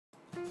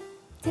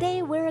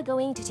Today we're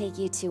going to take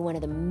you to one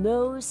of the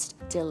most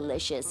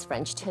delicious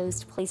French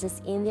toast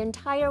places in the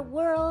entire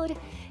world.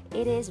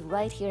 It is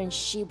right here in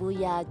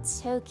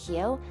Shibuya,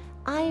 Tokyo.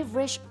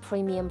 Ivorish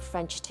premium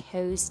French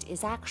toast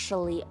is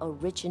actually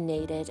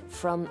originated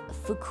from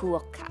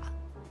Fukuoka.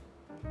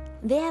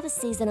 They have a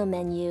seasonal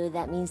menu.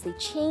 That means they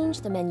change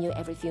the menu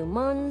every few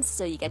months,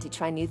 so you get to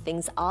try new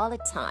things all the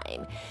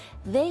time.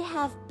 They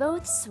have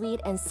both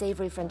sweet and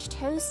savory French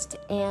toast,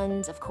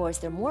 and of course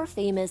they're more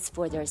famous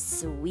for their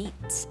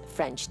sweet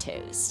French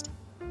toast.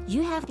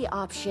 You have the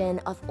option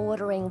of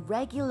ordering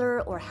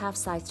regular or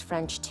half-sized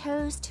French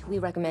toast. We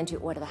recommend to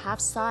order the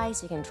half-size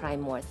so you can try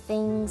more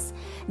things.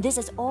 This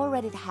is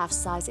already the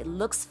half-size. It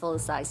looks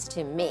full-size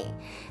to me.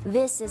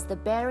 This is the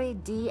Berry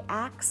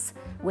DX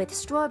with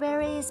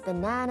strawberries,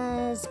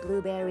 bananas,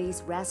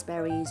 blueberries,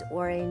 raspberries,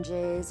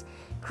 oranges,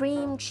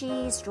 cream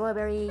cheese,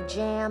 strawberry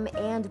jam,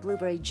 and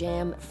blueberry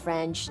jam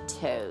French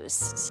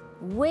toast.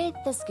 With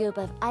the scoop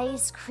of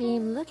ice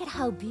cream, look at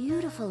how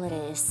beautiful it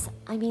is.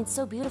 I mean,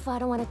 so beautiful I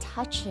don't want to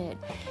touch it,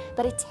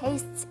 but it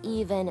tastes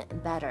even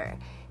better.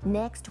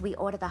 Next, we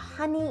order the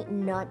honey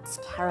nut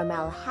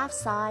caramel half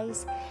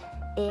size.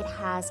 It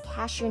has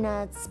cashew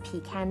nuts,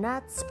 pecan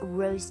nuts,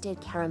 roasted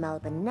caramel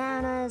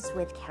bananas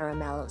with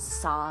caramel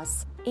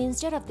sauce.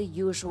 Instead of the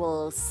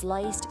usual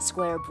sliced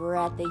square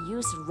bread, they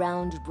use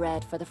round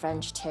bread for the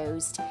French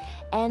toast.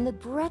 And the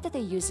bread that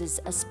they use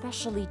is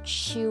especially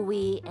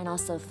chewy and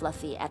also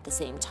fluffy at the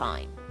same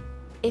time.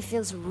 It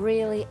feels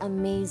really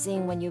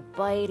amazing when you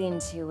bite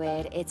into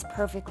it. It's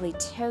perfectly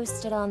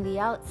toasted on the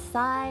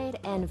outside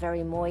and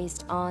very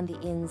moist on the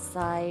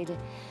inside.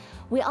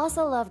 We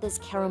also love this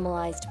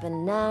caramelized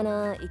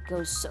banana. It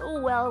goes so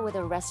well with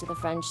the rest of the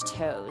French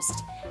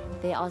toast.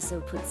 They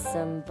also put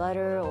some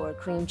butter or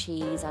cream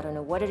cheese, I don't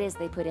know what it is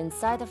they put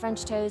inside the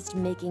French toast,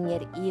 making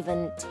it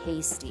even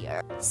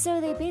tastier. So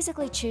they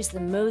basically choose the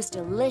most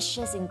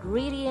delicious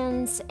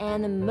ingredients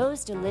and the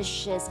most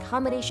delicious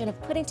combination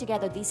of putting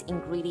together these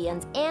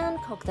ingredients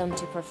and cook them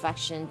to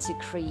perfection to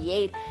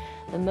create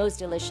the most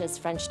delicious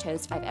French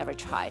toast I've ever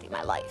tried in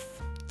my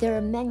life. Their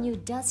menu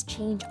does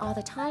change all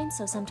the time,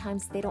 so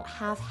sometimes they don't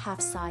have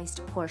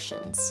half-sized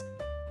portions.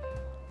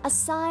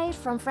 Aside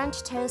from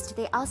French toast,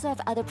 they also have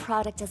other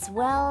products as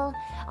well.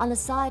 On the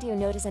side, you'll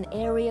notice an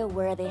area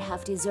where they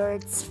have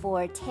desserts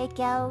for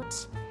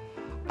takeout.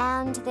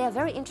 And they have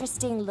very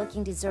interesting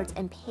looking desserts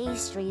and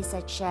pastries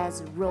such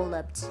as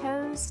roll-up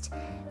toast,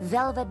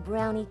 velvet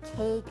brownie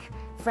cake,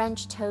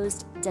 French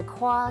toast,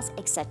 decroise,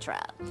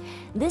 etc.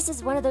 This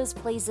is one of those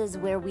places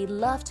where we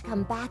love to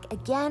come back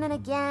again and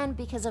again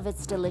because of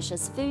its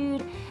delicious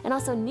food and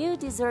also new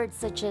desserts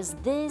such as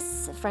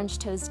this French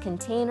toast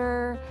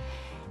container.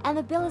 And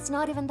the bill is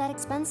not even that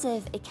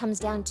expensive. It comes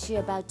down to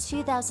about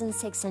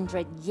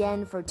 2,600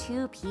 yen for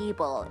 2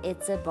 people.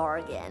 It's a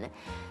bargain.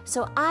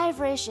 So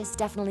Ivorish is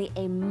definitely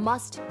a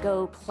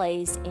must-go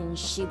place in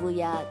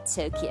Shibuya,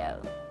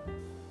 Tokyo.